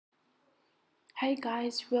Hey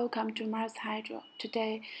guys, welcome to Mars Hydro.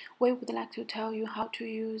 Today, we would like to tell you how to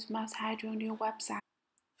use Mars Hydro new website.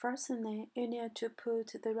 Firstly, you need to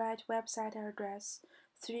put the right website address,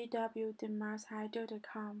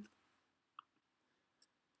 www.marshydro.com.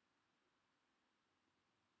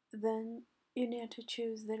 Then, you need to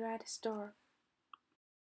choose the right store.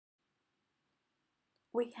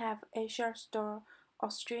 We have Asia store,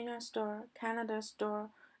 Australia store, Canada store,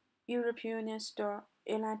 European Union store,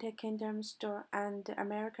 United Kingdom store, and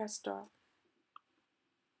America store.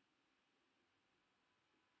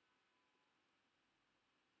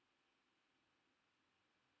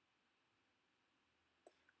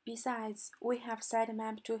 Besides, we have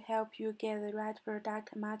sitemap to help you get the right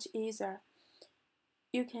product much easier.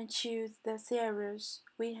 You can choose the series.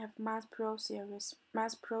 We have Mars Pro series,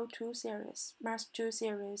 Mars Pro 2 series, Mars 2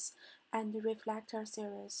 series, and Reflector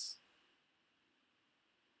series.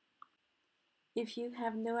 If you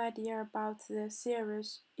have no idea about the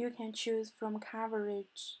series, you can choose from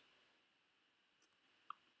coverage.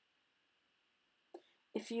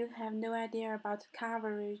 If you have no idea about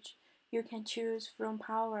coverage, you can choose from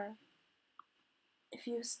power. If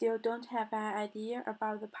you still don't have an idea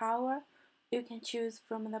about the power, you can choose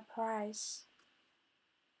from the price.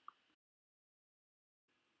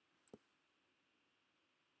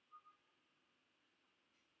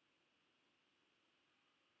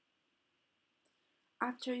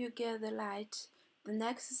 After you get the light, the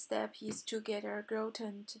next step is to get a glow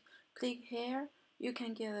tint. Click here, you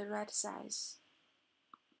can get the right size.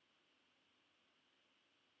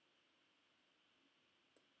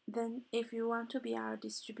 Then, if you want to be our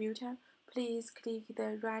distributor, please click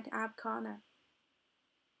the right up corner.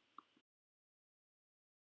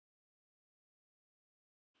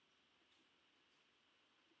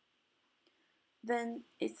 Then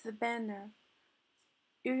it's the banner.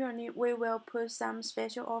 Usually we will put some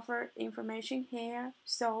special offer information here,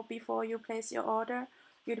 so before you place your order,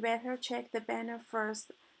 you'd better check the banner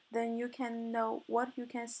first, then you can know what you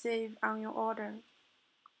can save on your order.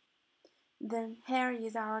 Then here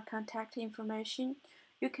is our contact information.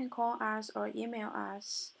 You can call us or email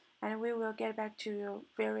us, and we will get back to you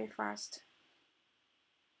very fast.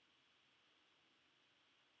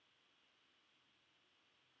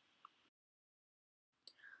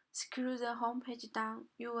 Scroll the homepage down,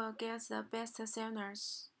 you will get the best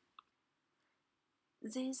sellers.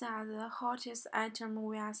 These are the hottest items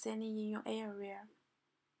we are selling in your area.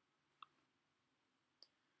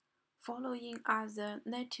 Following are the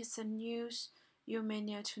latest news you may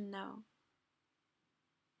need to know.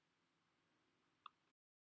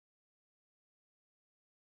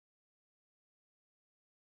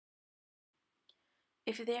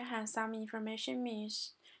 If there has some information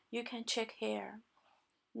missed, you can check here.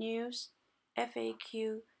 News,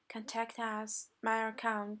 FAQ, contact us, my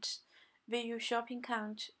account, view shopping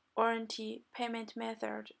cart, warranty, payment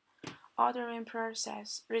method, ordering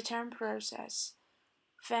process, return process,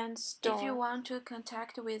 fan store. If you want to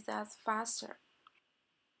contact with us faster,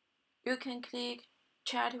 you can click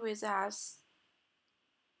chat with us.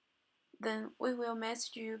 Then we will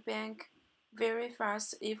message you back very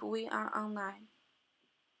fast if we are online.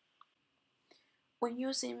 When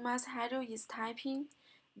using Mars Hydro is typing,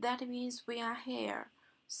 that means we are here,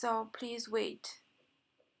 so please wait.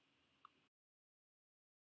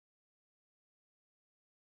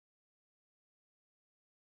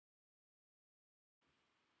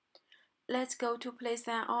 Let's go to place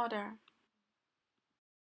an order.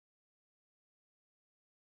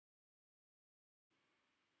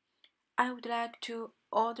 I would like to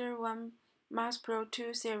order one Mars Pro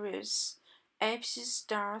 2 series, HP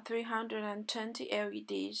Star 320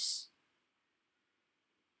 LEDs.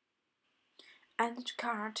 Enter to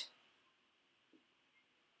cart.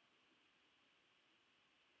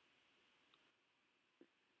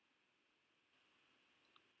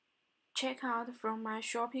 Check out from my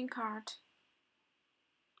shopping cart.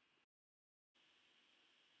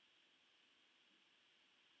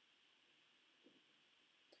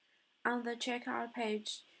 On the checkout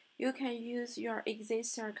page, you can use your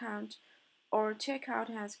existing account or check out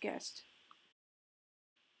as guest.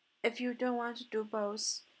 If you don't want to do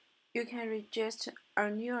both, you can register a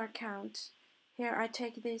new account. Here I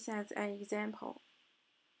take this as an example.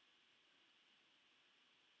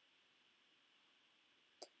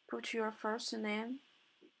 Put your first name,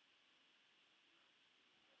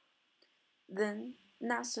 then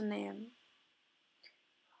last name,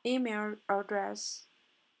 email address.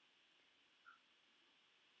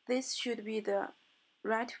 This should be the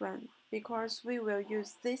right one because we will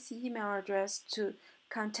use this email address to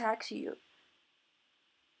contact you.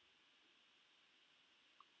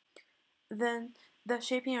 Then the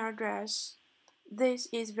shipping address. This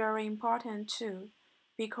is very important too,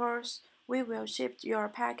 because we will ship your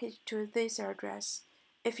package to this address.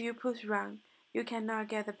 If you put wrong, you cannot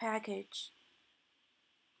get the package.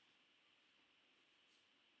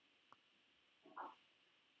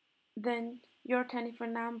 Then your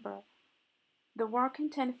telephone number. The working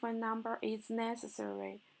telephone number is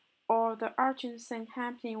necessary, or the urgent thing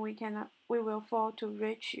happening we will fail to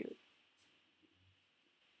reach you.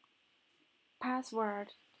 Password.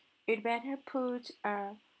 You'd better put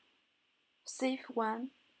a safe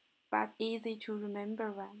one, but easy to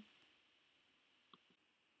remember one.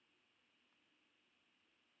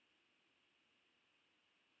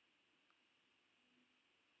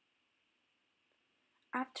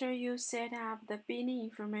 After you set up the billing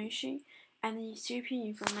information and the shipping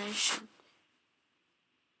information,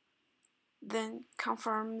 then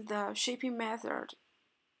confirm the shipping method.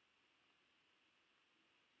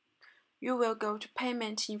 You will go to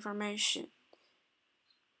payment information.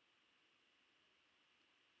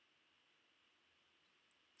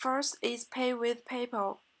 First is pay with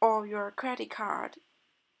PayPal or your credit card.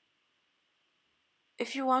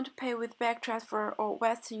 If you want to pay with bank transfer or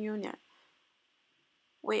Western Union,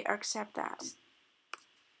 we accept that.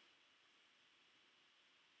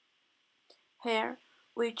 Here,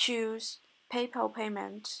 we choose PayPal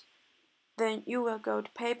payment. Then you will go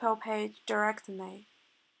to PayPal page directly.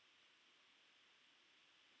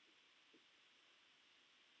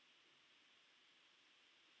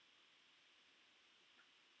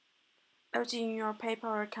 Log in your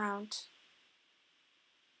PayPal account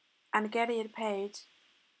and get it paid.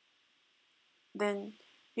 Then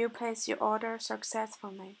you place your order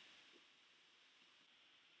successfully.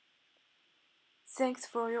 Thanks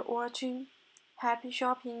for your watching. Happy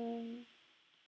shopping!